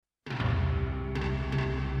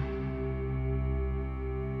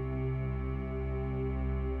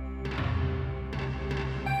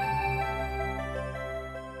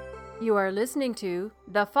You are listening to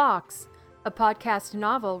The Fox, a podcast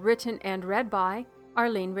novel written and read by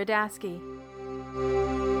Arlene Radasky.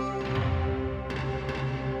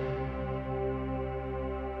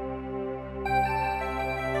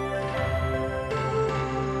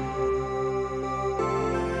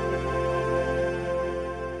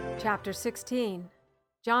 Chapter 16,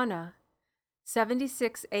 Jana,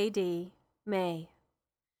 76 AD, May.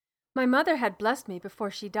 My mother had blessed me before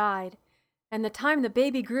she died, and the time the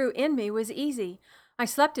baby grew in me was easy. I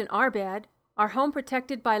slept in our bed, our home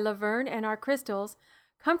protected by Laverne and our crystals,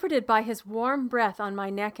 comforted by his warm breath on my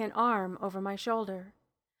neck and arm over my shoulder.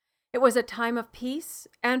 It was a time of peace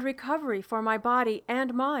and recovery for my body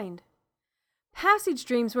and mind. Passage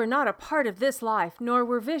dreams were not a part of this life, nor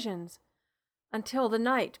were visions, until the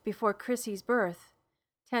night before Chrissy's birth,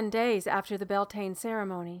 10 days after the Beltane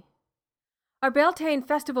ceremony. Our Beltane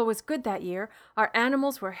festival was good that year. Our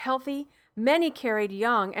animals were healthy, many carried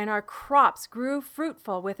young, and our crops grew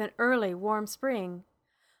fruitful with an early, warm spring.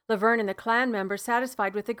 Laverne and the clan members,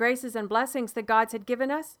 satisfied with the graces and blessings the gods had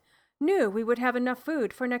given us, knew we would have enough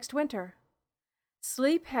food for next winter.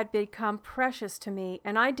 Sleep had become precious to me,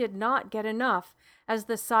 and I did not get enough as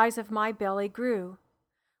the size of my belly grew.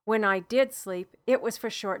 When I did sleep, it was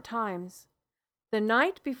for short times. The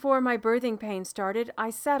night before my birthing pain started,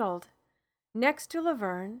 I settled next to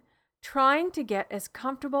Laverne, trying to get as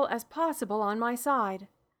comfortable as possible on my side.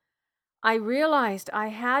 I realized I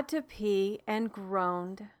had to pee and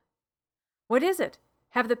groaned. "What is it?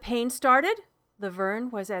 Have the pains started?" Laverne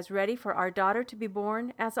was as ready for our daughter to be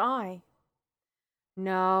born as I.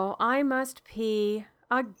 "No, I must pee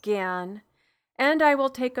again, and I will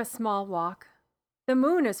take a small walk. The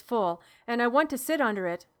moon is full, and I want to sit under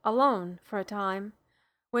it, alone, for a time.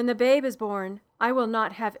 When the babe is born, I will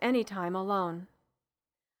not have any time alone."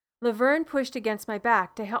 Laverne pushed against my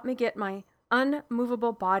back to help me get my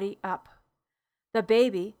unmovable body up. The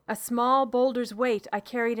baby, a small boulder's weight I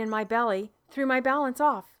carried in my belly, threw my balance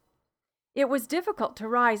off. It was difficult to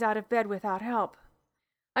rise out of bed without help.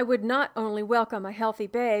 I would not only welcome a healthy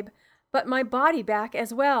babe, but my body back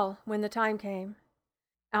as well when the time came.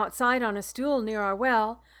 Outside on a stool near our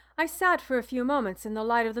well, I sat for a few moments in the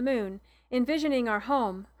light of the moon, envisioning our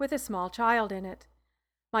home with a small child in it.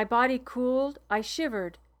 My body cooled, I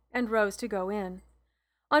shivered, and rose to go in.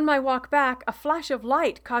 On my walk back, a flash of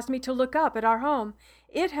light caused me to look up at our home.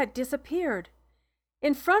 It had disappeared.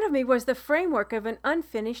 In front of me was the framework of an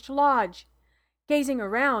unfinished lodge. Gazing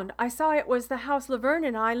around, I saw it was the house Laverne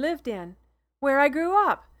and I lived in, where I grew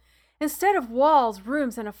up. Instead of walls,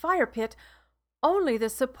 rooms, and a fire pit, only the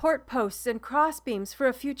support posts and crossbeams for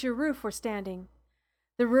a future roof were standing.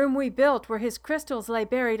 The room we built, where his crystals lay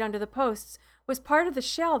buried under the posts, was part of the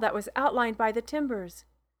shell that was outlined by the timbers.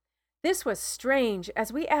 This was strange,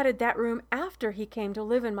 as we added that room after he came to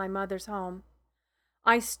live in my mother's home.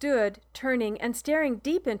 I stood, turning and staring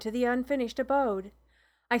deep into the unfinished abode.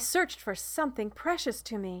 I searched for something precious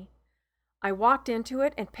to me. I walked into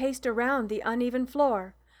it and paced around the uneven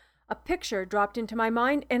floor. A picture dropped into my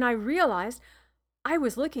mind, and I realized I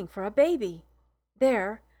was looking for a baby.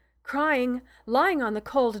 There, crying, lying on the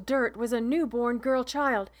cold dirt, was a newborn girl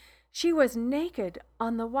child. She was naked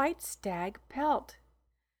on the white stag pelt.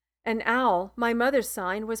 An owl, my mother's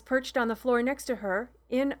sign, was perched on the floor next to her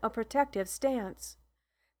in a protective stance.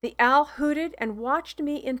 The owl hooted and watched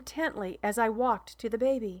me intently as I walked to the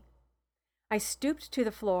baby. I stooped to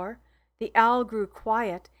the floor, the owl grew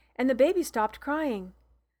quiet, and the baby stopped crying.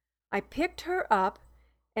 I picked her up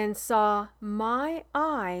and saw my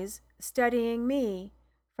eyes studying me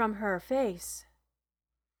from her face.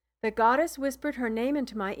 The goddess whispered her name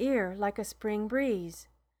into my ear like a spring breeze.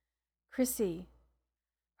 Chrissy.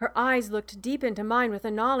 Her eyes looked deep into mine with the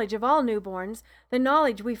knowledge of all newborns, the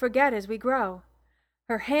knowledge we forget as we grow.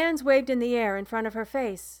 Her hands waved in the air in front of her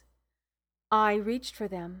face. I reached for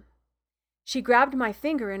them. She grabbed my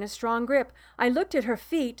finger in a strong grip. I looked at her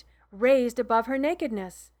feet, raised above her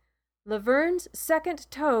nakedness. Laverne's second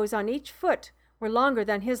toes on each foot were longer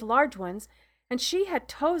than his large ones, and she had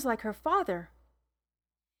toes like her father.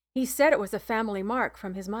 He said it was a family mark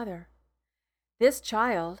from his mother. This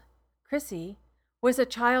child, Chrissy, was a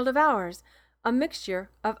child of ours, a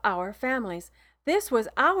mixture of our families. This was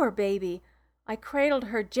our baby. I cradled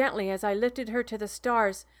her gently as I lifted her to the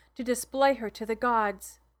stars to display her to the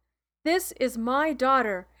gods. This is my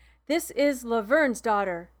daughter. This is Laverne's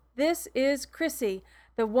daughter. This is Chrissy,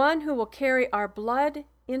 the one who will carry our blood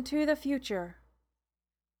into the future.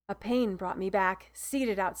 A pain brought me back,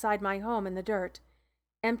 seated outside my home in the dirt,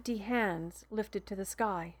 empty hands lifted to the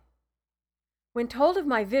sky. When told of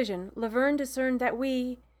my vision, Laverne discerned that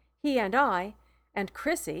he and I, and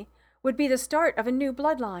Chrissy, would be the start of a new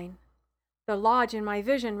bloodline. The lodge in my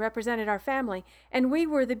vision represented our family, and we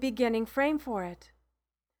were the beginning frame for it.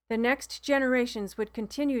 The next generations would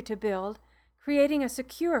continue to build, creating a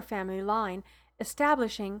secure family line,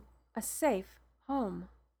 establishing a safe home.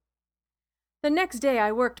 The next day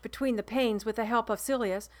I worked between the panes with the help of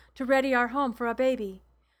Silius to ready our home for a baby.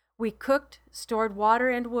 We cooked, stored water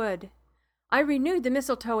and wood. I renewed the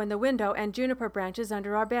mistletoe in the window and juniper branches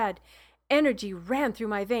under our bed. Energy ran through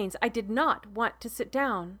my veins. I did not want to sit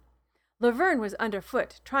down. Laverne was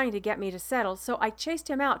underfoot, trying to get me to settle, so I chased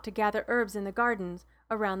him out to gather herbs in the gardens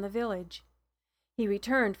around the village. He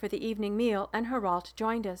returned for the evening meal, and Herault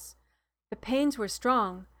joined us. The pains were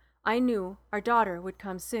strong. I knew our daughter would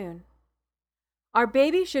come soon. Our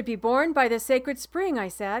baby should be born by the sacred spring, I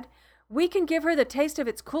said. We can give her the taste of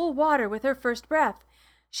its cool water with her first breath.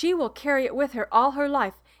 She will carry it with her all her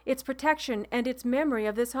life, its protection and its memory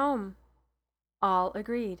of this home. All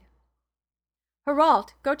agreed.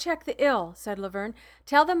 Herault, go check the ill, said Laverne.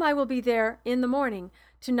 Tell them I will be there in the morning.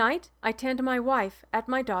 Tonight I tend my wife at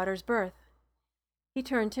my daughter's birth. He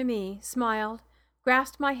turned to me, smiled,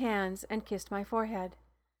 grasped my hands, and kissed my forehead.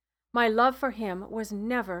 My love for him was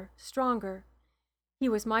never stronger. He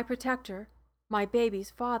was my protector, my baby's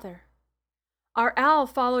father. Our owl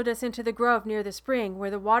followed us into the grove near the spring, where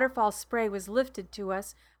the waterfall spray was lifted to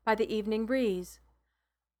us by the evening breeze.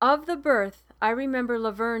 Of the birth, I remember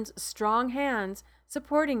Laverne's strong hands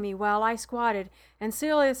supporting me while I squatted, and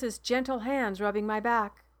Silius's gentle hands rubbing my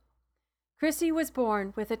back. Chrissy was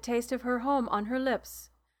born with a taste of her home on her lips,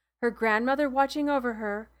 her grandmother watching over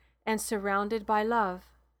her, and surrounded by love.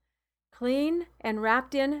 Clean and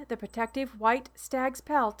wrapped in the protective white stag's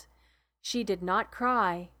pelt, she did not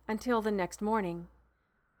cry until the next morning.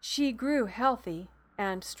 She grew healthy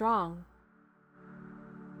and strong.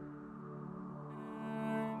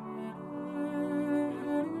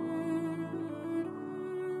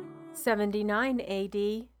 '79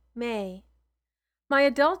 A.D., May. My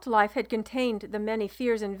adult life had contained the many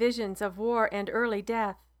fears and visions of war and early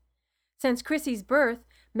death. Since Chrissy's birth,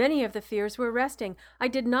 many of the fears were resting. I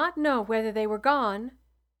did not know whether they were gone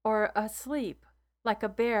or asleep, like a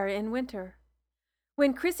bear in winter.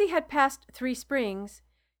 When Chrissy had passed 3 springs,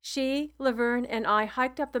 she, Laverne, and I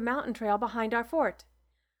hiked up the mountain trail behind our fort.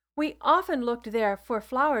 We often looked there for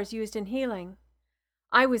flowers used in healing.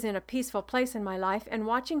 I was in a peaceful place in my life, and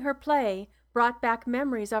watching her play brought back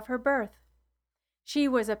memories of her birth. She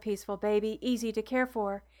was a peaceful baby, easy to care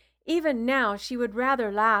for. Even now she would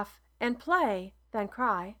rather laugh and play than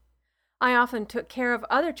cry. I often took care of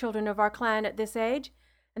other children of our clan at this age,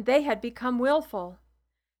 and they had become willful.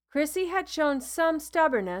 Chrissy had shown some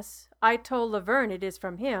stubbornness. I told Laverne it is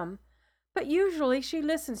from him, but usually she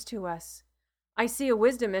listens to us. I see a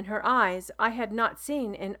wisdom in her eyes I had not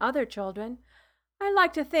seen in other children. I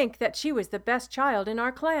like to think that she was the best child in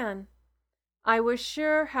our clan. I was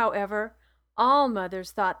sure, however, all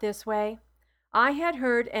mothers thought this way. I had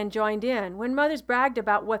heard and joined in when mothers bragged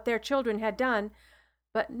about what their children had done,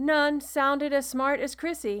 but none sounded as smart as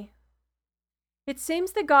Chrissy. It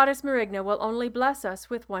seems the goddess Marigna will only bless us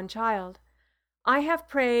with one child. I have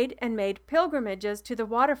prayed and made pilgrimages to the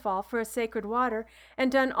waterfall for a sacred water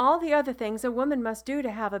and done all the other things a woman must do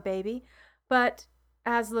to have a baby, but,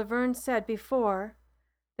 as Laverne said before,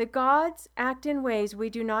 the gods act in ways we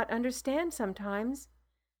do not understand sometimes,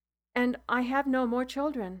 and I have no more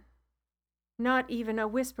children, not even a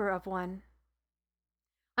whisper of one.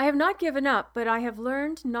 I have not given up, but I have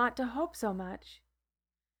learned not to hope so much.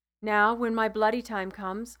 Now, when my bloody time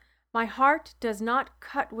comes, my heart does not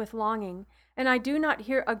cut with longing, and I do not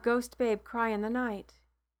hear a ghost babe cry in the night.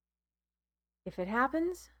 If it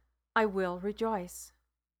happens, I will rejoice.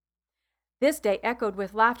 This day echoed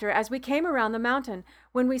with laughter as we came around the mountain.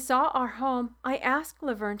 When we saw our home, I asked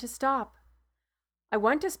Laverne to stop. I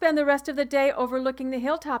want to spend the rest of the day overlooking the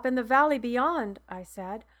hilltop and the valley beyond, I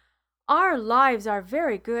said. Our lives are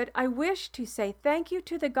very good. I wish to say thank you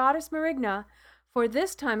to the goddess Marigna for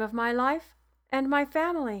this time of my life and my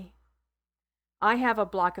family. I have a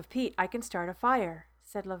block of peat. I can start a fire,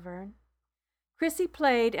 said Laverne. Chrissy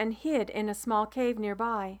played and hid in a small cave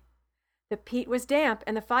nearby. The peat was damp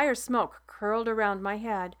and the fire smoke curled around my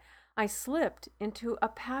head. I slipped into a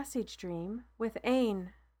passage dream with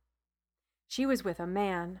Ain. She was with a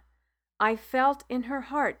man. I felt in her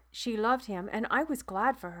heart she loved him, and I was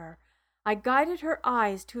glad for her. I guided her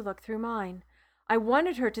eyes to look through mine. I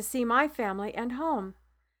wanted her to see my family and home.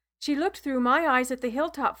 She looked through my eyes at the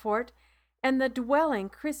hilltop fort and the dwelling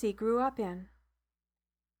Chrissy grew up in.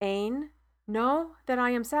 Ain, know that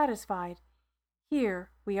I am satisfied. Here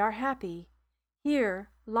we are happy. Here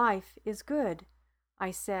life is good,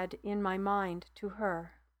 I said in my mind to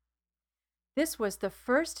her. This was the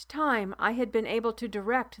first time I had been able to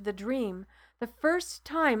direct the dream, the first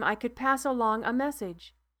time I could pass along a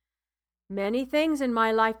message. Many things in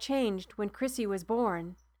my life changed when Chrissy was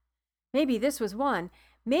born. Maybe this was one.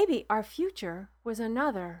 Maybe our future was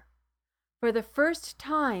another. For the first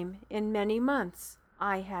time in many months,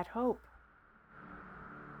 I had hope.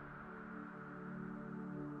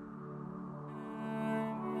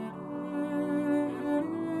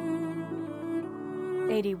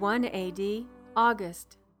 '81 AD,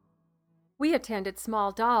 August. We attended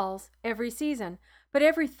Small Dolls every season, but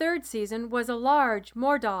every third season was a large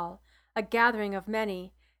Moordal, a gathering of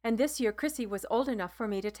many, and this year Chrissy was old enough for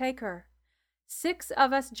me to take her. 6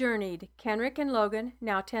 of us journeyed, Kenrick and Logan,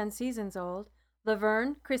 now 10 seasons old,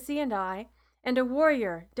 Laverne, Chrissy, and I, and a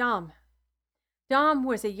warrior, Dom. Dom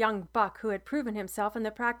was a young buck who had proven himself in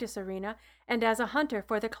the practice arena and as a hunter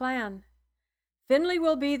for the clan. "Finley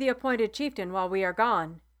will be the appointed chieftain while we are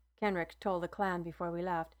gone," Kenrick told the clan before we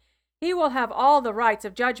left. "He will have all the rights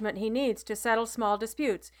of judgment he needs to settle small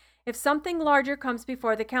disputes. If something larger comes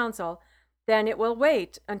before the council, then it will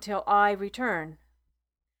wait until I return."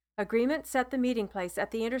 Agreement set the meeting place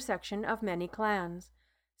at the intersection of many clans.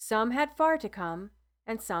 Some had far to come,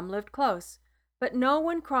 and some lived close, but no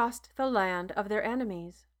one crossed the land of their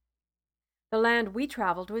enemies. The land we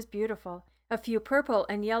traveled was beautiful. A few purple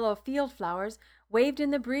and yellow field flowers waved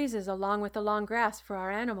in the breezes along with the long grass for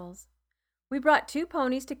our animals. We brought 2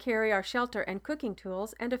 ponies to carry our shelter and cooking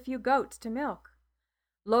tools and a few goats to milk.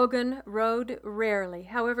 Logan rode rarely.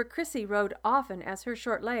 However, Chrissy rode often as her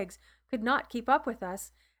short legs could not keep up with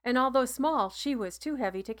us, and although small, she was too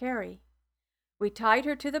heavy to carry. We tied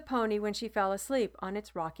her to the pony when she fell asleep on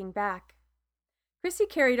its rocking back. Chrissy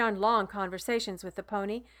carried on long conversations with the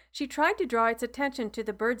pony. She tried to draw its attention to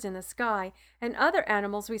the birds in the sky and other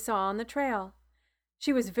animals we saw on the trail.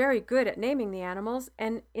 She was very good at naming the animals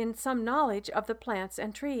and in some knowledge of the plants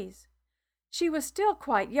and trees. She was still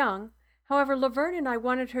quite young. However, Laverne and I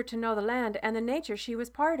wanted her to know the land and the nature she was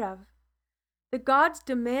part of. The gods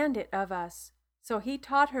demand it of us, so he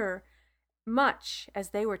taught her much as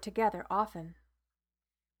they were together often.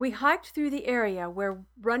 We hiked through the area where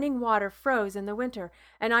running water froze in the winter,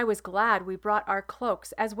 and I was glad we brought our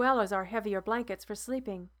cloaks as well as our heavier blankets for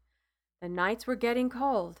sleeping. The nights were getting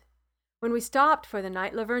cold. When we stopped for the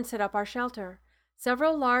night, Laverne set up our shelter.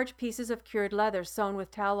 Several large pieces of cured leather sewn with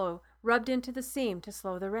tallow rubbed into the seam to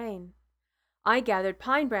slow the rain. I gathered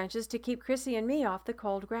pine branches to keep Chrissy and me off the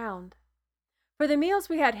cold ground. For the meals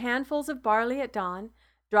we had handfuls of barley at dawn,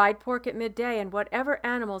 dried pork at midday, and whatever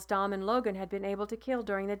animals Dom and Logan had been able to kill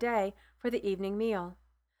during the day for the evening meal.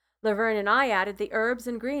 Laverne and I added the herbs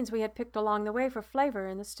and greens we had picked along the way for flavor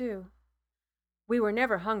in the stew. We were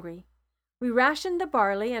never hungry. We rationed the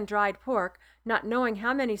barley and dried pork, not knowing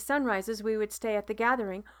how many sunrises we would stay at the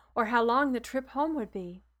gathering or how long the trip home would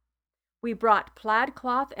be. We brought plaid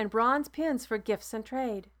cloth and bronze pins for gifts and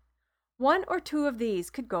trade. 1 or 2 of these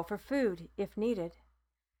could go for food, if needed.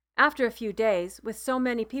 After a few days, with so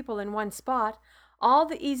many people in one spot, all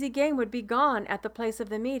the easy game would be gone at the place of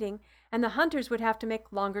the meeting, and the hunters would have to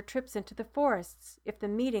make longer trips into the forests if the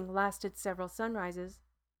meeting lasted several sunrises.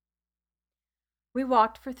 We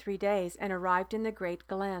walked for 3 days and arrived in the Great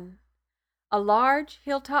Glen. A large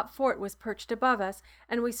hilltop fort was perched above us,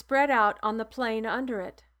 and we spread out on the plain under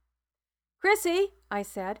it. "Chrissy," I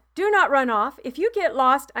said, "do not run off. If you get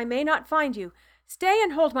lost, I may not find you. Stay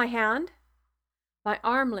and hold my hand." My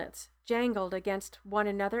armlets jangled against one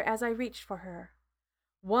another as I reached for her.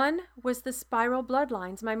 One was the spiral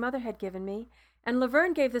bloodlines my mother had given me, and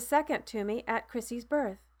Laverne gave the second to me at Chrissy's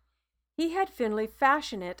birth. He had Finley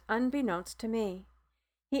fashion it unbeknownst to me.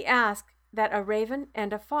 He asked that a raven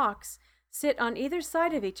and a fox sit on either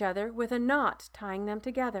side of each other with a knot tying them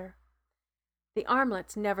together. The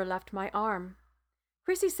armlets never left my arm.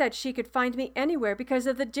 Chrissy said she could find me anywhere because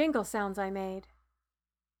of the jingle sounds I made.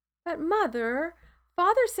 "But, Mother,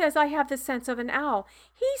 Father says I have the sense of an owl.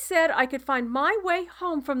 He said I could find my way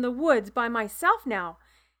home from the woods by myself now.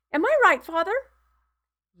 Am I right, Father?"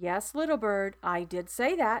 "Yes, little bird, I did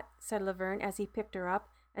say that," said Laverne as he picked her up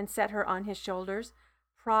and set her on his shoulders,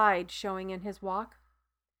 pride showing in his walk.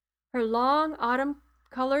 Her long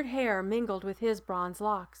autumn-colored hair mingled with his bronze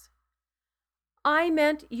locks. "I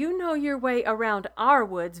meant you know your way around our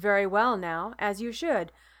woods very well now, as you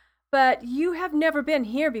should. But you have never been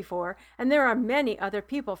here before, and there are many other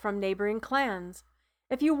people from neighboring clans.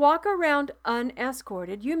 If you walk around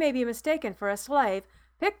unescorted, you may be mistaken for a slave,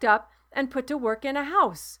 picked up and put to work in a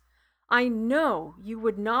house. I know you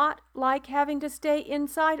would not like having to stay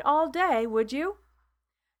inside all day, would you?"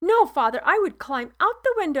 "No, Father, I would climb out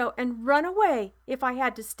the window and run away if I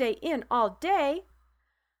had to stay in all day."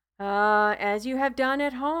 As you have done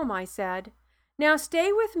at home, I said. Now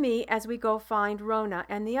stay with me as we go find Rona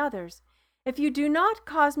and the others. If you do not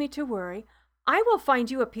cause me to worry, I will find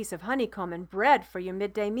you a piece of honeycomb and bread for your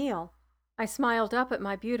midday meal. I smiled up at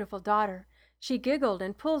my beautiful daughter. She giggled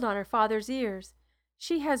and pulled on her father's ears.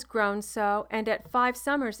 She has grown so, and at 5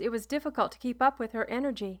 summers it was difficult to keep up with her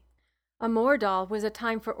energy. A Moordal was a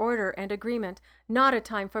time for order and agreement, not a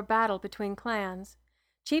time for battle between clans.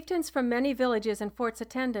 Chieftains from many villages and forts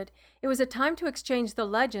attended. It was a time to exchange the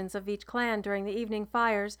legends of each clan during the evening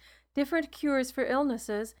fires, different cures for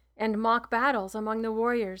illnesses, and mock battles among the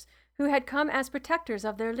warriors who had come as protectors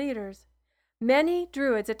of their leaders. Many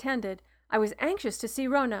druids attended. I was anxious to see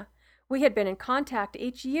Rona. We had been in contact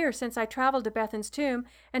each year since I traveled to Bethan's tomb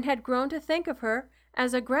and had grown to think of her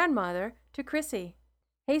as a grandmother to Chrissy.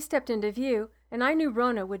 Hay stepped into view, and I knew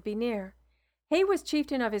Rona would be near. Hay was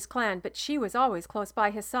chieftain of his clan, but she was always close by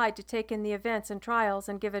his side to take in the events and trials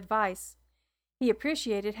and give advice. He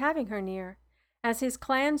appreciated having her near. As his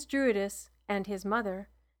clan's druidess and his mother,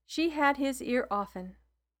 she had his ear often.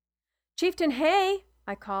 "Chieftain Hay,"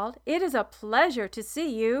 I called, "it is a pleasure to see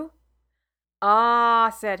you." "Ah,"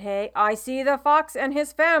 said Hay, "I see the fox and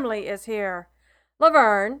his family is here.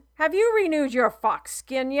 Laverne, have you renewed your fox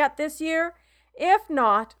skin yet this year? If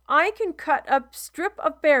not, I can cut a strip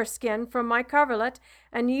of bear skin from my coverlet,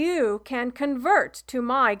 and you can convert to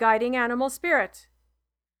my guiding animal spirit."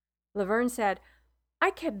 Laverne said, "I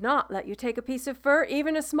cannot let you take a piece of fur,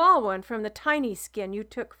 even a small one, from the tiny skin you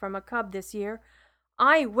took from a cub this year.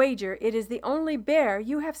 I wager it is the only bear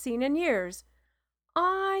you have seen in years.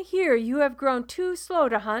 I hear you have grown too slow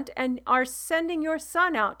to hunt and are sending your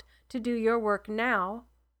son out to do your work now."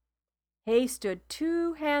 Hay stood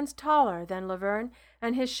 2 hands taller than Laverne,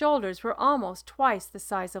 and his shoulders were almost twice the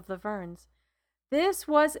size of Laverne's. This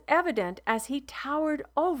was evident as he towered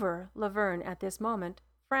over Laverne at this moment,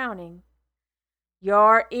 frowning.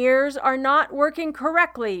 "Your ears are not working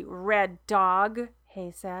correctly, red dog,"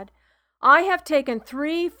 Hay said. "I have taken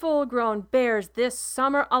 3 full-grown bears this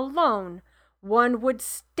summer alone. One would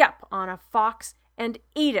step on a fox and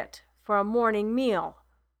eat it for a morning meal."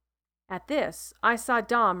 At this, I saw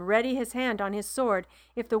Dom ready his hand on his sword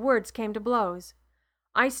if the words came to blows.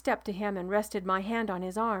 I stepped to him and rested my hand on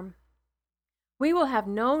his arm. "We will have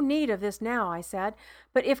no need of this now," I said,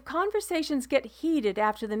 "but if conversations get heated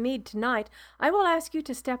after the mead tonight, I will ask you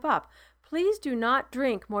to step up. Please do not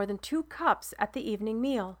drink more than 2 cups at the evening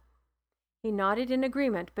meal." He nodded in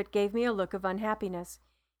agreement, but gave me a look of unhappiness.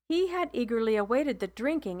 He had eagerly awaited the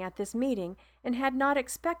drinking at this meeting and had not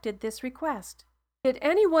expected this request. "Did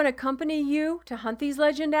anyone accompany you to hunt these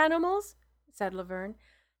legend animals?" said Laverne.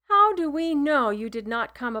 "How do we know you did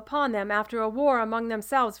not come upon them after a war among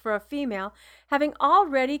themselves for a female, having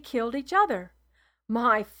already killed each other?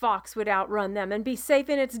 My fox would outrun them and be safe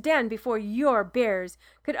in its den before your bears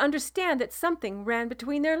could understand that something ran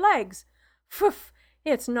between their legs. Poof!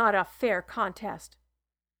 It's not a fair contest."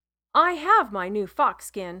 "I have my new fox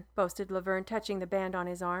skin," boasted Laverne, touching the band on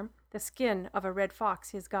his arm, the skin of a red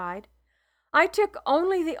fox, his guide. "I took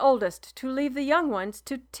only the oldest to leave the young ones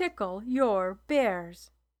to tickle your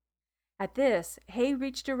bears." At this, Hay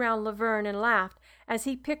reached around Laverne and laughed as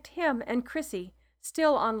he picked him and Chrissy,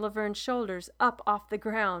 still on Laverne's shoulders, up off the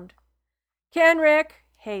ground. "Kenrick,"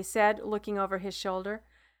 Hay said, looking over his shoulder,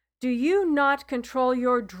 "do you not control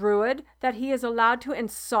your druid that he is allowed to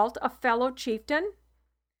insult a fellow chieftain?"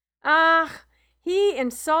 "Ah, he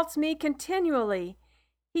insults me continually.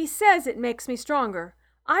 He says it makes me stronger.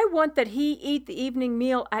 I want that he eat the evening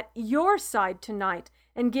meal at your side tonight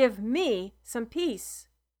and give me some peace."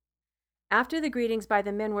 After the greetings by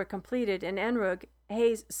the men were completed and Enrug,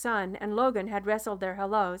 Hay's son, and Logan had wrestled their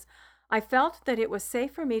hellos, I felt that it was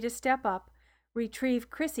safe for me to step up,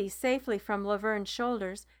 retrieve Chrissy safely from Laverne's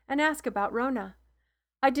shoulders, and ask about Rona.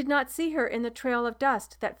 I did not see her in the trail of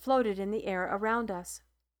dust that floated in the air around us.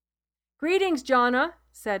 "Greetings, Jonna,"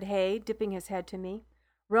 said Hay, dipping his head to me.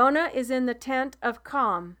 "Rona is in the tent of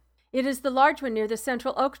Calm. It is the large one near the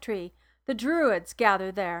central oak tree. The druids gather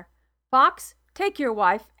there. Fox, take your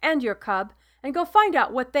wife and your cub and go find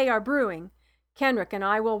out what they are brewing. Kenrick and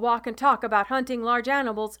I will walk and talk about hunting large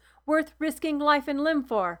animals worth risking life and limb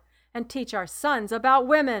for, and teach our sons about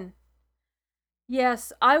women."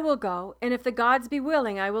 "Yes, I will go, and if the gods be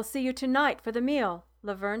willing, I will see you tonight for the meal."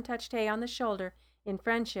 Laverne touched Hay on the shoulder in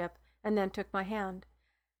friendship and then took my hand.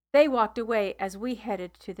 They walked away as we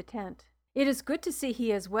headed to the tent. "It is good to see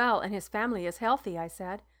he is well and his family is healthy," I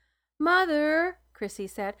said. "Mother," Chrissy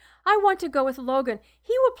said, "I want to go with Logan.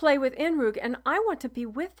 He will play with Enrug, and I want to be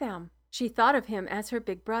with them." She thought of him as her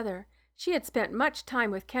big brother. She had spent much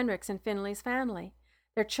time with Kenrick's and Finley's family.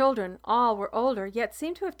 Their children all were older, yet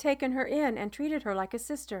seemed to have taken her in and treated her like a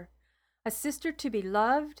sister to be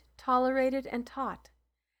loved, tolerated, and taught.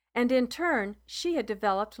 And in turn, she had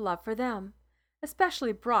developed love for them,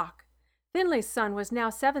 especially Brock. Finley's son was now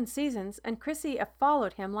 7 seasons, and Chrissy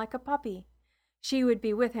followed him like a puppy. She would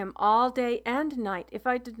be with him all day and night if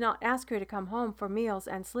I did not ask her to come home for meals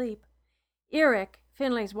and sleep. Eric,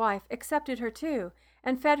 Finley's wife, accepted her too,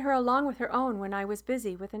 and fed her along with her own when I was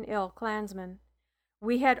busy with an ill clansman.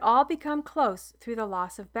 We had all become close through the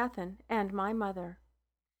loss of Bethan and my mother.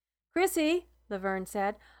 "Chrissy," Laverne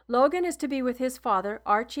said, "Logan is to be with his father,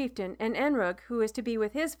 our chieftain, and Enrug, who is to be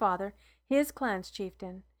with his father, his clan's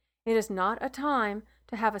chieftain. It is not a time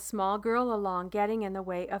to have a small girl along getting in the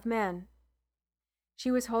way of men." She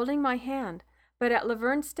was holding my hand, but at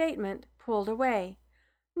Laverne's statement pulled away.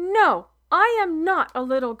 "No, I am not a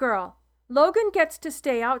little girl. Logan gets to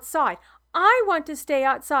stay outside. I want to stay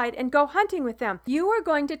outside and go hunting with them. You are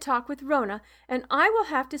going to talk with Rona, and I will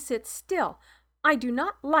have to sit still. I do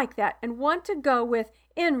not like that and want to go with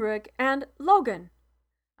Enrug and Logan."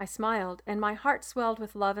 I smiled, and my heart swelled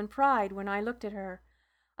with love and pride when I looked at her.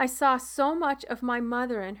 I saw so much of my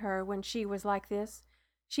mother in her when she was like this.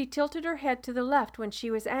 She tilted her head to the left when she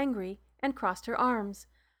was angry and crossed her arms.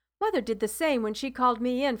 Mother did the same when she called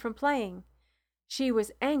me in from playing. She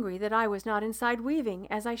was angry that I was not inside weaving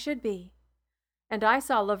as I should be. And I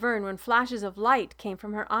saw Laverne when flashes of light came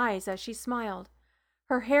from her eyes as she smiled.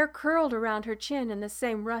 Her hair curled around her chin in the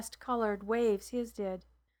same rust-colored waves his did.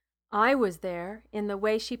 I was there in the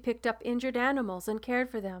way she picked up injured animals and cared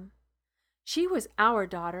for them. She was our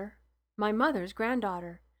daughter, my mother's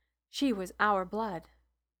granddaughter. She was our blood.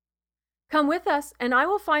 "Come with us, and I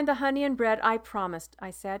will find the honey and bread I promised,"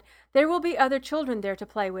 I said. "There will be other children there to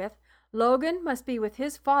play with. Logan must be with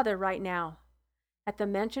his father right now." At the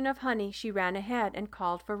mention of honey, she ran ahead and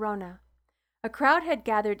called for Rona. A crowd had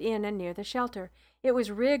gathered in and near the shelter. It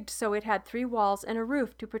was rigged so it had 3 walls and a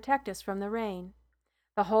roof to protect us from the rain.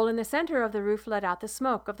 The hole in the center of the roof let out the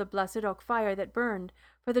smoke of the blessed oak fire that burned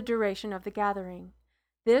for the duration of the gathering.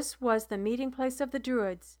 This was the meeting place of the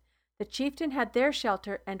Druids. The chieftain had their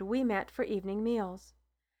shelter, and we met for evening meals.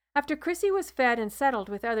 After Chrissy was fed and settled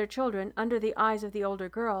with other children under the eyes of the older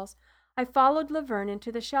girls, I followed Laverne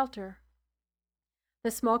into the shelter.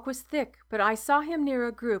 The smoke was thick, but I saw him near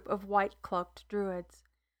a group of white-cloaked Druids.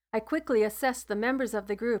 I quickly assessed the members of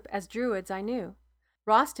the group as Druids I knew.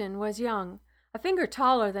 Rostin was young, a finger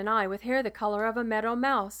taller than I, with hair the color of a meadow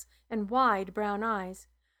mouse and wide brown eyes.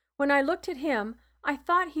 When I looked at him, I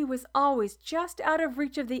thought he was always just out of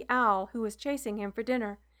reach of the owl who was chasing him for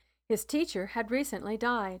dinner. His teacher had recently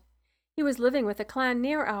died. He was living with a clan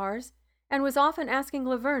near ours, and was often asking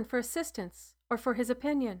Laverne for assistance or for his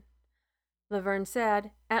opinion. Laverne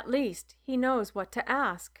said, "At least he knows what to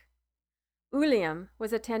ask." Uliam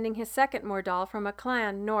was attending his second Mordal from a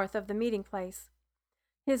clan north of the meeting place.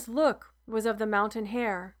 His look was of the mountain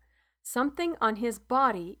hare. Something on his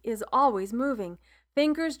body is always moving.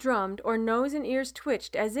 Fingers drummed or nose and ears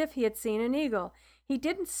twitched as if he had seen an eagle. He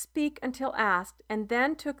didn't speak until asked, and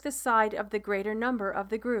then took the side of the greater number of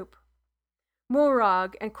the group.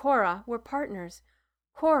 Morag and Cora were partners.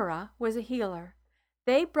 Cora was a healer.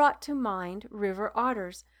 They brought to mind river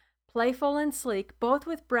otters, playful and sleek, both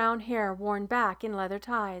with brown hair worn back in leather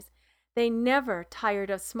ties. They never tired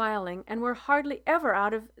of smiling and were hardly ever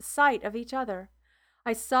out of sight of each other.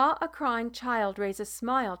 I saw a crying child raise a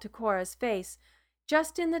smile to Cora's face,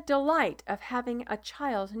 just in the delight of having a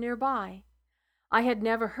child nearby. I had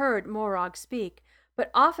never heard Morag speak, but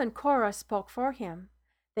often Cora spoke for him.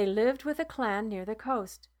 They lived with a clan near the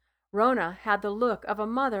coast. Rona had the look of a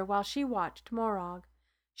mother while she watched Morag.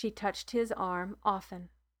 She touched his arm often.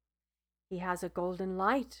 "He has a golden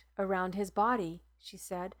light around his body," she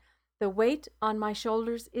said. "The weight on my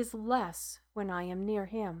shoulders is less when I am near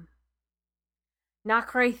him."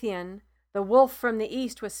 Nachrathian, the wolf from the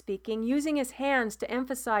east, was speaking, using his hands to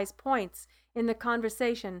emphasize points in the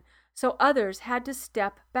conversation, so others had to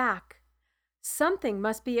step back. Something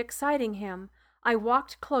must be exciting him. I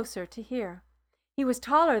walked closer to hear. He was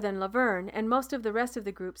taller than Laverne and most of the rest of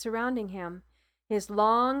the group surrounding him. His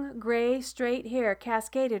long, gray, straight hair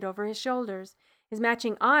cascaded over his shoulders. His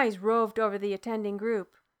matching eyes roved over the attending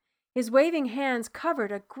group. His waving hands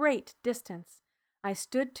covered a great distance. I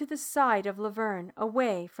stood to the side of Laverne,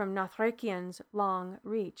 away from Nathrakian's long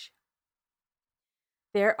reach.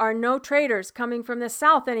 "There are no traders coming from the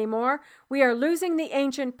south anymore. We are losing the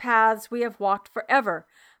ancient paths we have walked forever.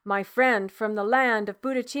 My friend from the land of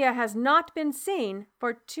Budachia has not been seen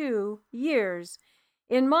for 2 years.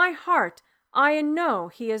 In my heart, I know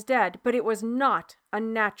he is dead, but it was not a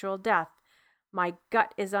natural death. My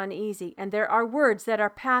gut is uneasy, and there are words that are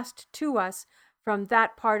passed to us from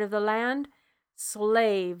that part of the land.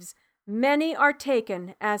 Slaves. Many are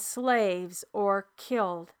taken as slaves or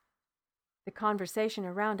killed. The conversation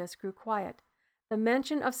around us grew quiet. The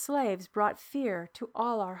mention of slaves brought fear to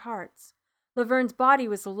all our hearts. Laverne's body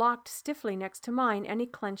was locked stiffly next to mine, and he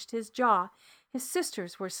clenched his jaw. His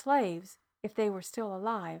sisters were slaves, if they were still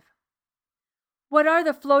alive. "What are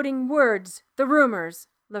the floating words, the rumors?"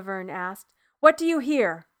 Laverne asked. "What do you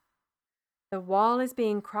hear?" "The wall is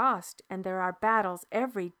being crossed, and there are battles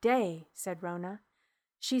every day," said Rona.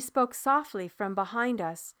 She spoke softly from behind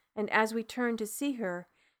us, and as we turned to see her,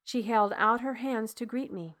 she held out her hands to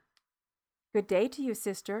greet me. "Good day to you,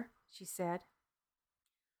 sister," she said.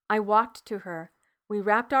 I walked to her. We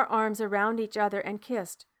wrapped our arms around each other and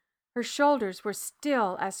kissed. Her shoulders were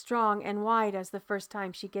still as strong and wide as the first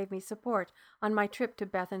time she gave me support on my trip to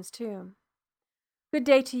Bethan's tomb. "Good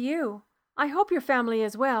day to you. I hope your family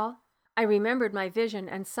is well." I remembered my vision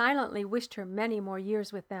and silently wished her many more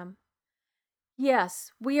years with them.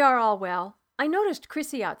 "Yes, we are all well. I noticed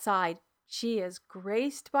Chrissy outside. She is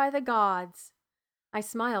graced by the gods." I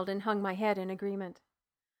smiled and hung my head in agreement.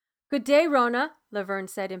 "Good day, Rona," Laverne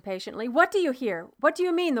said impatiently. "What do you hear? What do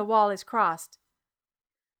you mean the wall is crossed?"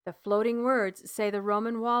 "The floating words say the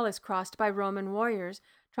Roman wall is crossed by Roman warriors,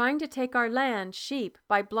 trying to take our land, sheep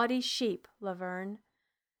by bloody sheep, Laverne."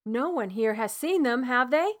 "No one here has seen them, have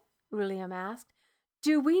they?" William asked.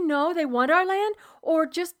 "Do we know they want our land, or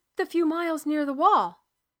just the few miles near the wall?"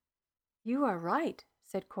 "You are right,"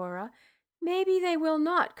 said Cora. "Maybe they will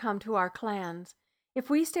not come to our clans. If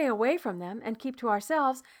we stay away from them and keep to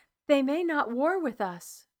ourselves, they may not war with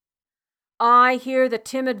us." "I hear the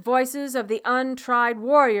timid voices of the untried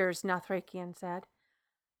warriors," Nathrakian said.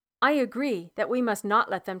 "I agree that we must not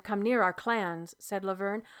let them come near our clans," said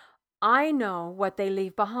Laverne. "I know what they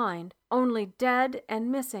leave behind, only dead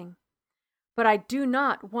and missing. But I do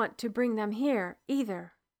not want to bring them here,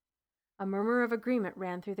 either." A murmur of agreement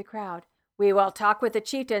ran through the crowd. "We will talk with the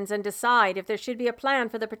chieftains and decide if there should be a plan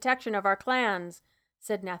for the protection of our clans,"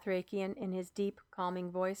 said Nathrakian in his deep,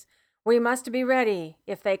 calming voice. "We must be ready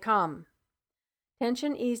if they come."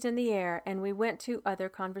 Tension eased in the air, and we went to other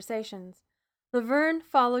conversations. Laverne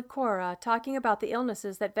followed Cora, talking about the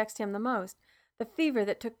illnesses that vexed him the most, the fever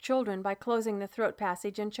that took children by closing the throat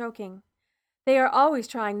passage and choking. They are always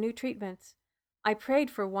trying new treatments. I prayed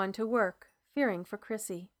for one to work, fearing for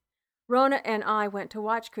Chrissy. Rona and I went to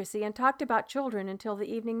watch Chrissy and talked about children until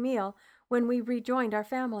the evening meal, when we rejoined our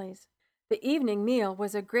families. The evening meal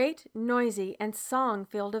was a great, noisy, and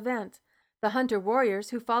song-filled event. The hunter-warriors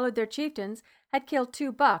who followed their chieftains had killed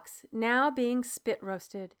 2 bucks, now being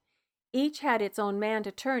spit-roasted. Each had its own man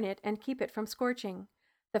to turn it and keep it from scorching.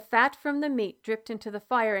 The fat from the meat dripped into the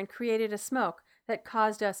fire and created a smoke that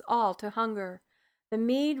caused us all to hunger. The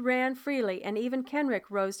mead ran freely, and even Kenrick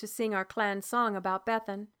rose to sing our clan song about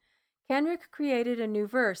Bethan. Kenrick created a new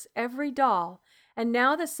verse every doll, and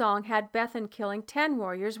now the song had Bethan killing 10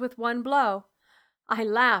 warriors with 1 blow. I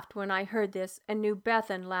laughed when I heard this and knew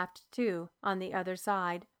Bethan laughed too on the other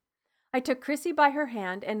side. I took Chrissy by her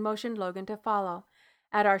hand and motioned Logan to follow.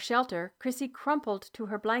 At our shelter, Chrissy crumpled to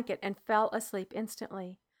her blanket and fell asleep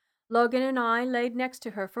instantly. Logan and I laid next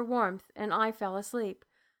to her for warmth, and I fell asleep,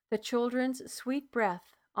 the children's sweet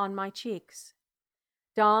breath on my cheeks.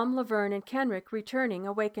 Dom, Laverne, and Kenrick returning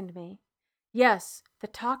awakened me. "Yes, the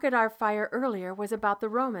talk at our fire earlier was about the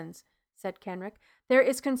Romans," said Kenrick. "There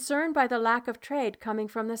is concern by the lack of trade coming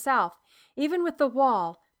from the south. Even with the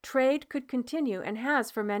wall, trade could continue and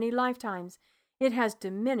has for many lifetimes. It has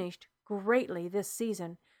diminished greatly this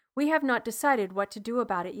season. We have not decided what to do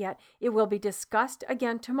about it yet. It will be discussed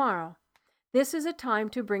again tomorrow. This is a time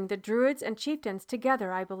to bring the druids and chieftains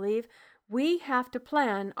together, I believe. We have to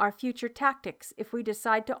plan our future tactics if we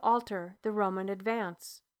decide to alter the Roman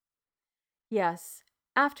advance." "Yes,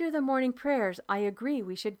 after the morning prayers, I agree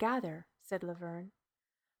we should gather," said Laverne.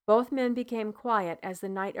 Both men became quiet as the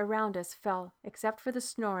night around us fell, except for the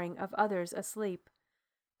snoring of others asleep.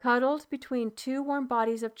 Cuddled between 2 warm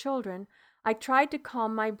bodies of children, I tried to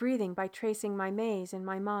calm my breathing by tracing my maze in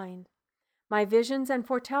my mind. My visions and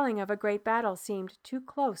foretelling of a great battle seemed too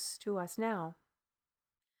close to us now.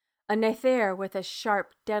 A Nether with a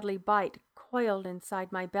sharp, deadly bite coiled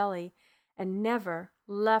inside my belly and never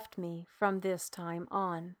left me from this time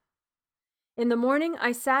on. In the morning,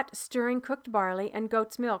 I sat stirring cooked barley and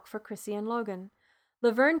goat's milk for Chrissy and Logan.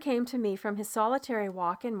 Laverne came to me from his solitary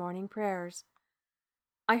walk and morning prayers.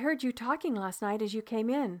 "I heard you talking last night as you came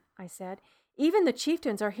in," I said. "Even the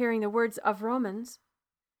chieftains are hearing the words of Romans."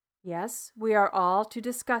 "Yes, we are all to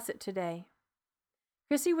discuss it today."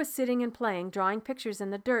 Chrissy was sitting and playing, drawing pictures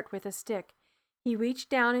in the dirt with a stick. He reached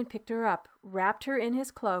down and picked her up, wrapped her in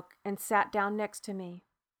his cloak, and sat down next to me.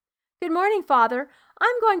 "Good morning, Father.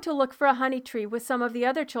 I'm going to look for a honey tree with some of the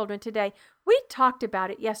other children today. We talked about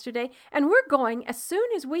it yesterday, and we're going as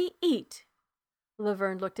soon as we eat."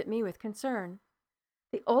 Laverne looked at me with concern.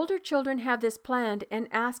 "The older children have this planned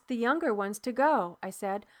and asked the younger ones to go," I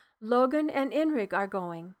said. "Logan and Inrig are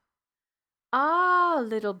going." "Ah,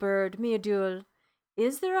 little bird, Miadul,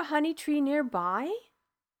 is there a honey tree nearby?"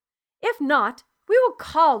 "If not, we will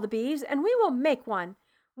call the bees and we will make one.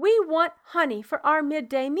 We want honey for our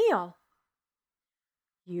midday meal."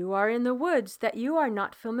 "You are in the woods that you are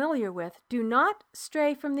not familiar with. Do not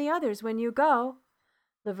stray from the others when you go."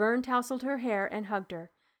 Laverne tousled her hair and hugged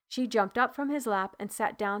her. She jumped up from his lap and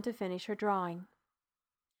sat down to finish her drawing.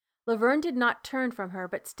 Laverne did not turn from her,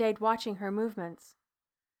 but stayed watching her movements.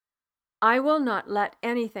 "I will not let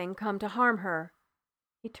anything come to harm her."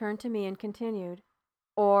 He turned to me and continued,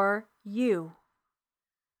 "Or you."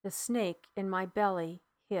 The snake in my belly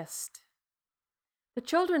hissed. The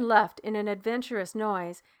children left in an adventurous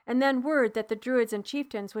noise, and then word that the Druids and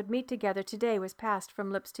chieftains would meet together today was passed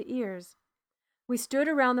from lips to ears. We stood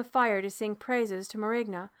around the fire to sing praises to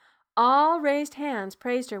Marigna. All raised hands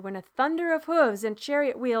praised her when a thunder of hooves and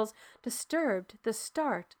chariot wheels disturbed the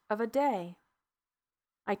start of a day.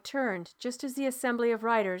 I turned just as the assembly of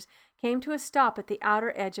riders came to a stop at the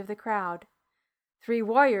outer edge of the crowd. 3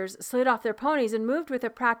 warriors slid off their ponies and moved with a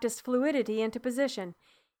practiced fluidity into position.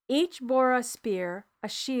 Each bore a spear, a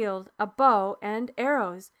shield, a bow, and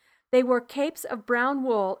arrows. They wore capes of brown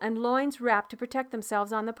wool and loins wrapped to protect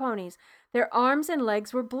themselves on the ponies. Their arms and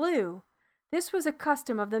legs were blue. This was a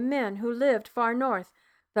custom of the men who lived far north.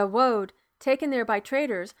 The woad, taken there by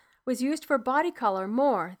traders, was used for body color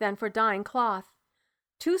more than for dyeing cloth.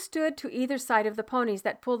 2 stood to either side of the ponies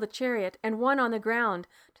that pulled the chariot, and 1 on the ground,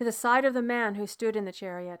 to the side of the man who stood in the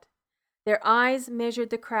chariot. Their eyes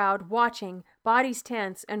measured the crowd, watching, bodies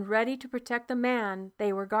tense and ready to protect the man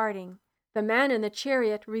they were guarding. The man in the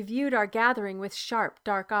chariot reviewed our gathering with sharp,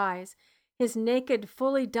 dark eyes. His naked,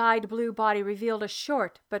 fully dyed blue body revealed a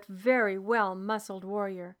short but very well-muscled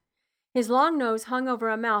warrior. His long nose hung over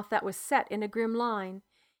a mouth that was set in a grim line.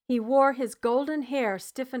 He wore his golden hair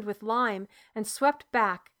stiffened with lime and swept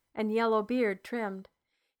back, and yellow beard trimmed.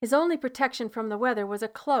 His only protection from the weather was a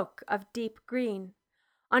cloak of deep green.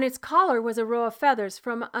 On its collar was a row of feathers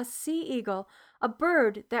from a sea-eagle, a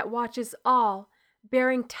bird that watches all,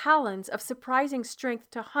 bearing talons of surprising strength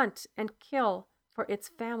to hunt and kill for its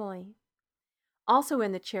family. Also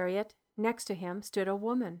in the chariot, next to him, stood a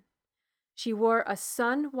woman. She wore a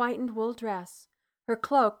sun-whitened wool dress, her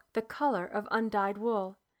cloak the color of undyed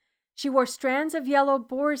wool. She wore strands of yellow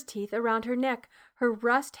boar's teeth around her neck. Her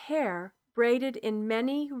rust hair, braided in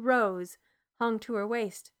many rows, hung to her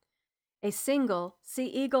waist. A single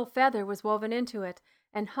sea-eagle feather was woven into it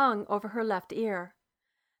and hung over her left ear.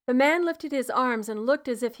 The man lifted his arms and looked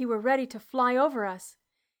as if he were ready to fly over us.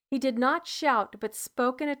 He did not shout, but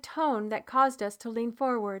spoke in a tone that caused us to lean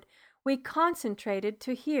forward. We concentrated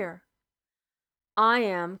to hear. "I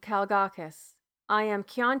am Calgacus. I am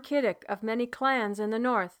Cian Kiddick of many clans in the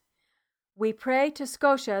north. We pray to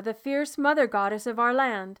Scotia, the fierce mother goddess of our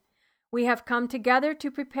land. We have come together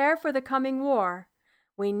to prepare for the coming war.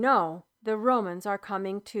 We know the Romans are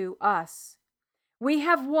coming to us. We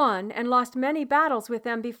have won and lost many battles with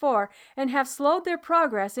them before, and have slowed their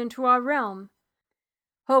progress into our realm.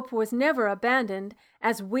 Hope was never abandoned,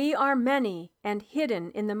 as we are many and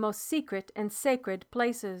hidden in the most secret and sacred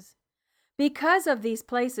places. Because of these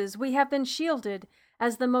places we have been shielded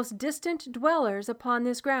as the most distant dwellers upon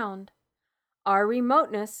this ground. Our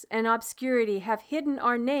remoteness and obscurity have hidden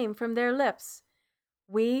our name from their lips.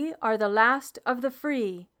 We are the last of the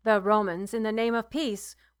free. The Romans, in the name of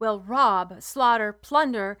peace, will rob, slaughter,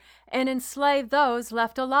 plunder, and enslave those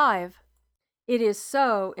left alive. It is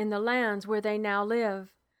so in the lands where they now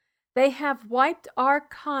live. They have wiped our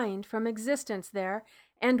kind from existence there,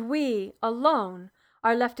 and we, alone,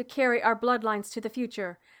 are left to carry our bloodlines to the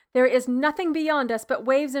future. There is nothing beyond us but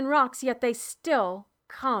waves and rocks, yet they still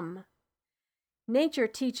come. Nature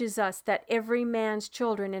teaches us that every man's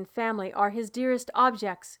children and family are his dearest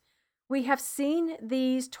objects. We have seen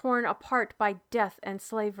these torn apart by death and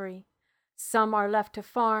slavery. Some are left to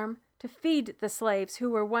farm, to feed the slaves who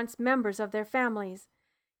were once members of their families.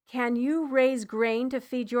 Can you raise grain to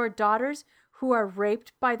feed your daughters who are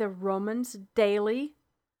raped by the Romans daily?"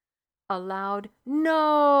 A loud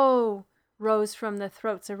 "No!" rose from the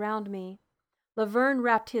throats around me. Laverne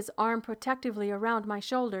wrapped his arm protectively around my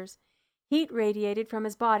shoulders. Heat radiated from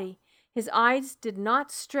his body. His eyes did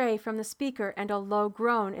not stray from the speaker, and a low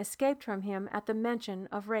groan escaped from him at the mention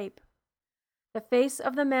of rape. The face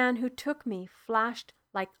of the man who took me flashed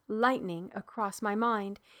like lightning across my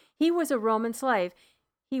mind. He was a Roman slave.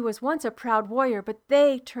 He was once a proud warrior, but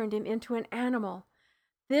they turned him into an animal.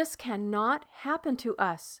 This cannot happen to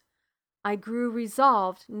us. I grew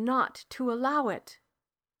resolved not to allow it.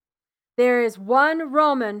 "There is one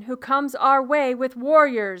Roman who comes our way with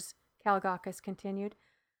warriors," Calgacus continued.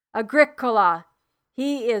 "Agricola.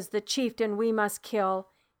 He is the chieftain we must kill.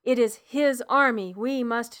 It is his army we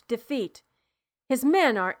must defeat. His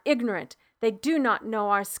men are ignorant. They do not know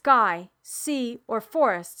our sky, sea, or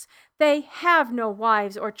forests. They have no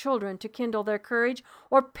wives or children to kindle their courage,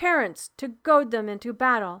 or parents to goad them into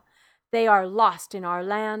battle. They are lost in our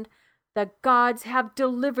land. The gods have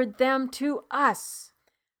delivered them to us.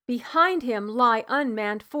 Behind him lie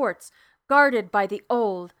unmanned forts, guarded by the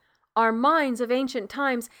old, our minds of ancient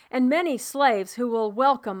times, and many slaves who will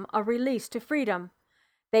welcome a release to freedom.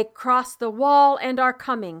 They cross the wall and are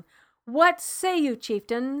coming. What say you,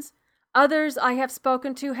 chieftains? Others I have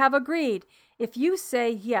spoken to have agreed. If you say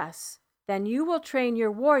yes, then you will train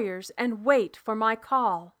your warriors and wait for my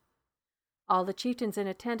call." All the chieftains in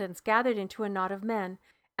attendance gathered into a knot of men.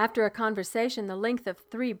 After a conversation the length of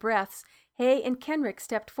 3 breaths, Hay and Kenrick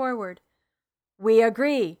stepped forward. "We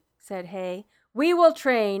agree," said Hay. "We will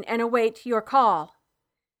train and await your call."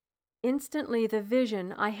 Instantly the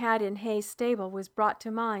vision I had in Hay's stable was brought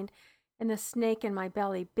to mind, and the snake in my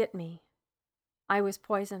belly bit me. I was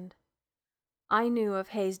poisoned. I knew of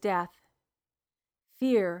Hay's death.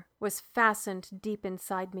 Fear was fastened deep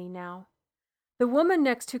inside me now. The woman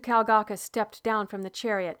next to Calgacus stepped down from the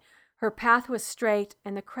chariot. Her path was straight,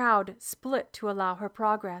 and the crowd split to allow her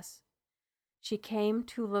progress. She came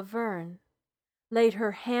to Laverne, laid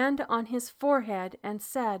her hand on his forehead, and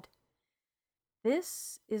said,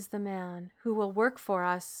 "This is the man who will work for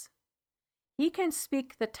us. He can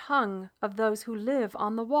speak the tongue of those who live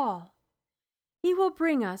on the wall. He will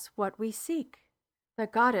bring us what we seek. The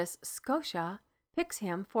goddess Scotia picks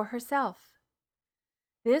him for herself."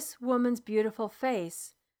 This woman's beautiful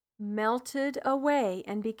face melted away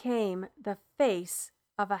and became the face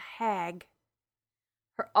of a hag.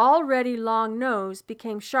 Her already long nose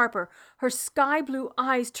became sharper. Her sky-blue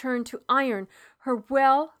eyes turned to iron. Her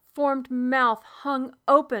well-formed mouth hung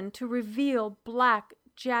open to reveal black,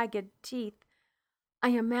 jagged teeth. I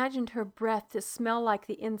imagined her breath to smell like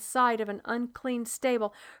the inside of an unclean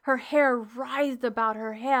stable. Her hair writhed about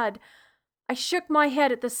her head. I shook my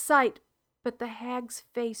head at the sight, but the hag's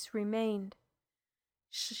face remained.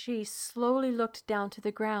 She slowly looked down to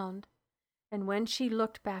the ground, and when she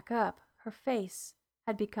looked back up, her face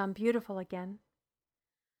had become beautiful again.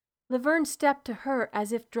 Laverne stepped to her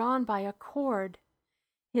as if drawn by a cord.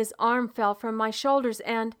 His arm fell from my shoulders,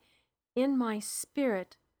 and, in my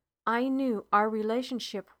spirit, I knew our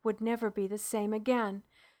relationship would never be the same again.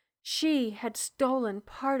 She had stolen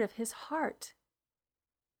part of his heart.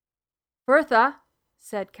 "Bertha,"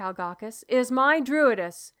 said Calgacus, "is my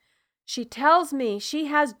druidess. She tells me she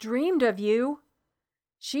has dreamed of you.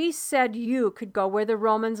 She said you could go where the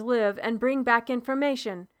Romans live and bring back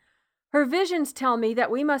information. Her visions tell me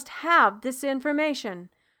that we must have this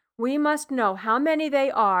information. We must know how many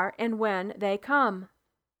they are and when they come."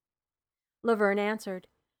 Laverne answered,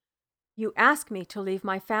 "You ask me to leave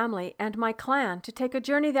my family and my clan to take a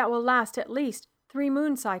journey that will last at least 3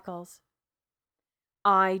 moon cycles."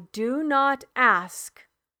 "I do not ask,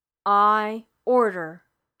 I order,"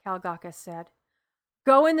 Calgacus said.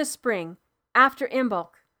 "Go in the spring, after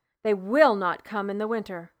Imbolc. They will not come in the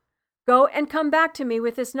winter. Go and come back to me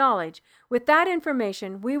with this knowledge. With that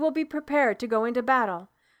information, we will be prepared to go into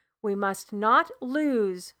battle. We must not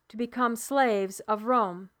lose to become slaves of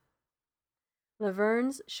Rome."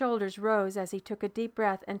 Laverne's shoulders rose as he took a deep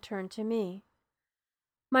breath and turned to me.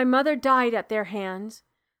 "My mother died at their hands.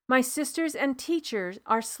 My sisters and teachers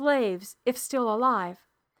are slaves, if still alive.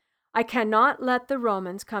 I cannot let the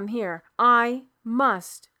Romans come here. I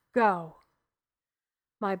must go."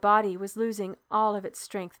 My body was losing all of its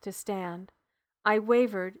strength to stand. I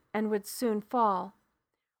wavered and would soon fall.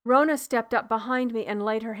 Rona stepped up behind me and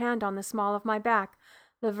laid her hand on the small of my back.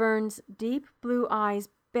 Laverne's deep blue eyes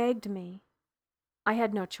begged me. I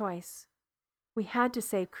had no choice. We had to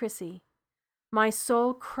save Chrissy. My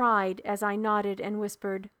soul cried as I nodded and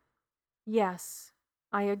whispered, "Yes,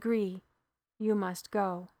 I agree. You must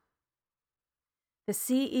go." The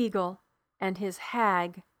sea eagle and his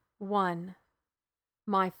hag won.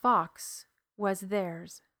 My fox was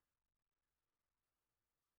theirs.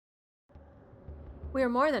 We are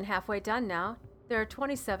more than halfway done now. There are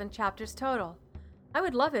 27 chapters total. I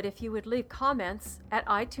would love it if you would leave comments at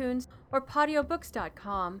iTunes or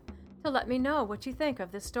podiobooks.com to let me know what you think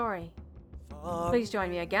of this story. Please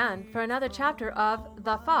join me again for another chapter of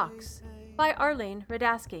The Fox by Arlene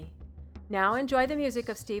Radasky. Now enjoy the music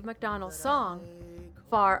of Steve McDonald's song,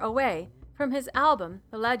 Far Away, from his album,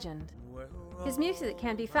 The Legend. His music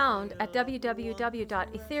can be found at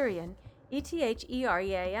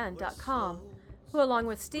www.etherean.com, who along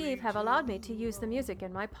with Steve have allowed me to use the music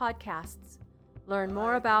in my podcasts. Learn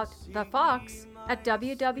more about The Fox at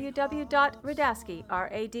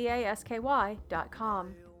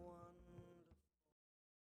www.radasky.com.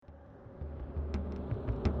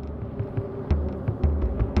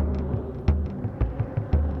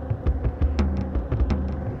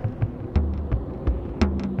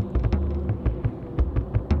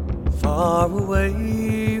 Far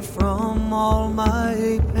away from all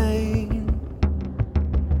my pain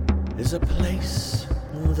is a place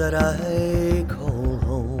that I call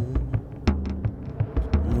home,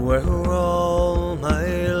 where all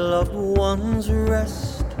my loved ones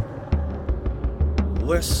rest,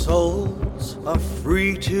 where souls are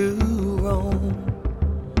free to roam.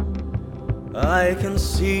 I can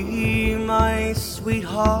see my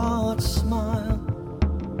sweetheart smile,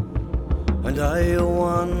 and I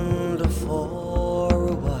wonder for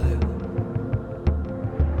a while,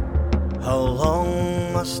 how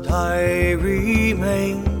long must I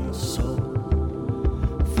remain so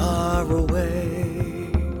far away?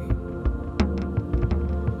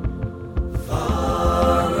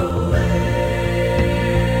 Far away,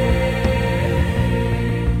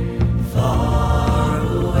 far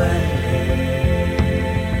away.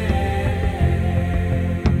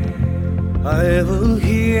 I will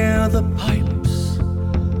hear the pipes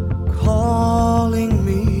calling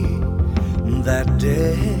me that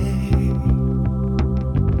day,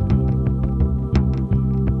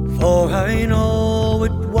 for I know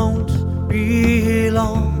it won't be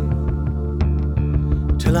long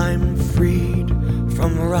till I'm freed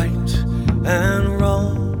from right and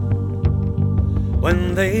wrong,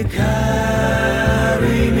 when they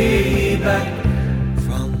carry me back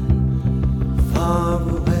from far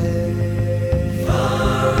away.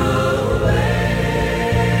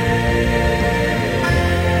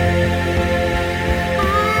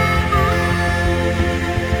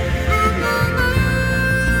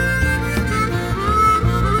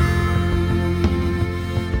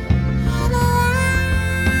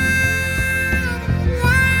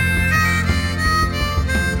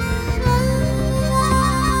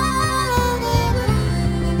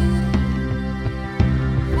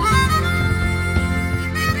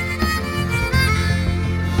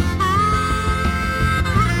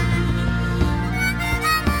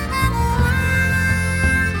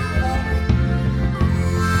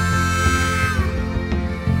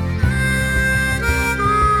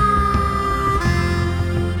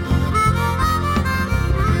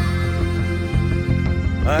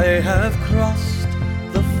 I have crossed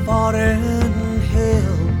the foreign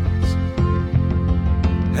hills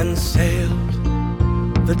and sailed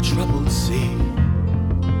the troubled sea,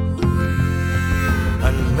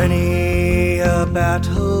 and many a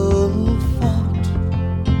battle fought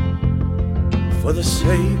for the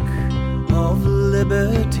sake of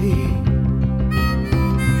liberty.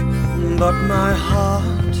 But my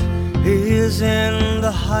heart is in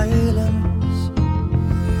the highlands,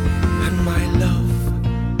 and my love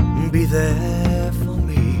be there for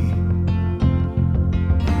me,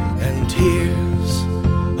 and tears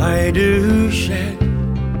I do shed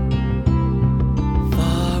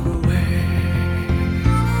far away.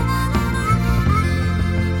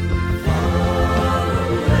 Far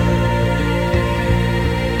away,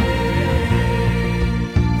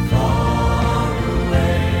 far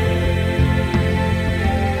away.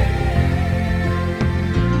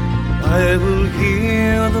 I will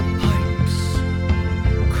hear the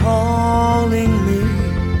calling me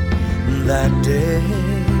that day,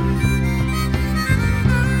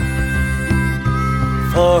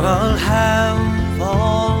 for I'll have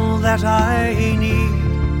all that I need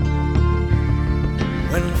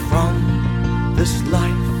when from this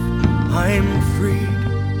life I'm freed,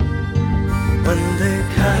 when they